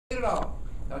at all.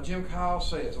 Now Jim Kyle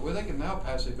says, well, they can now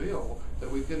pass a bill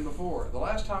that we couldn't before. The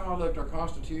last time I looked, our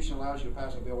Constitution allows you to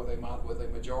pass a bill with a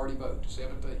majority vote,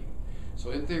 17.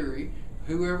 So in theory,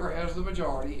 whoever has the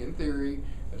majority, in theory,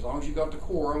 as long as you got the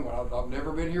quorum, I've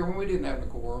never been here when we didn't have the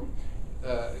quorum,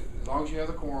 as long as you have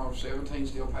the quorum, 17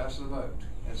 still passes the vote.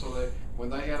 And so when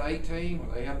they had 18,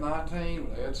 when they had 19,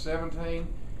 when they had 17,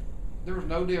 there was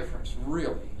no difference,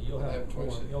 really. You'll have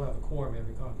a quorum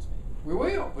every caucus meeting. We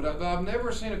will, but I've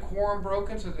never seen a quorum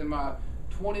broken in my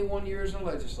 21 years in the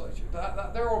legislature.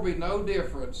 There will be no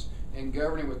difference in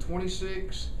governing with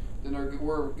 26 than there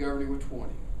were governing with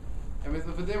 20. I mean,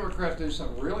 if the Democrats do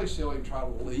something really silly and try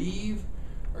to leave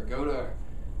or go to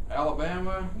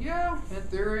Alabama, yeah, in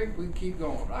theory, we can keep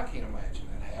going. But I can't imagine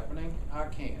that happening. I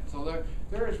can't. So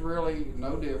there is really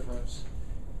no difference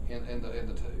in the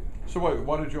two. So wait,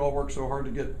 why did you all work so hard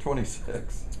to get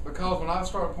 26? Because when I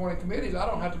start appointing committees, I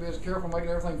don't have to be as careful making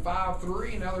everything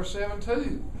 5-3. Now they're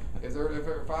 7-2. If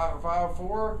they're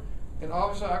 5-4, then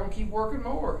obviously I'm gonna keep working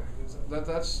more.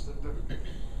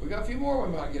 We got a few more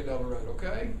we might get down the road.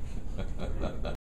 Okay.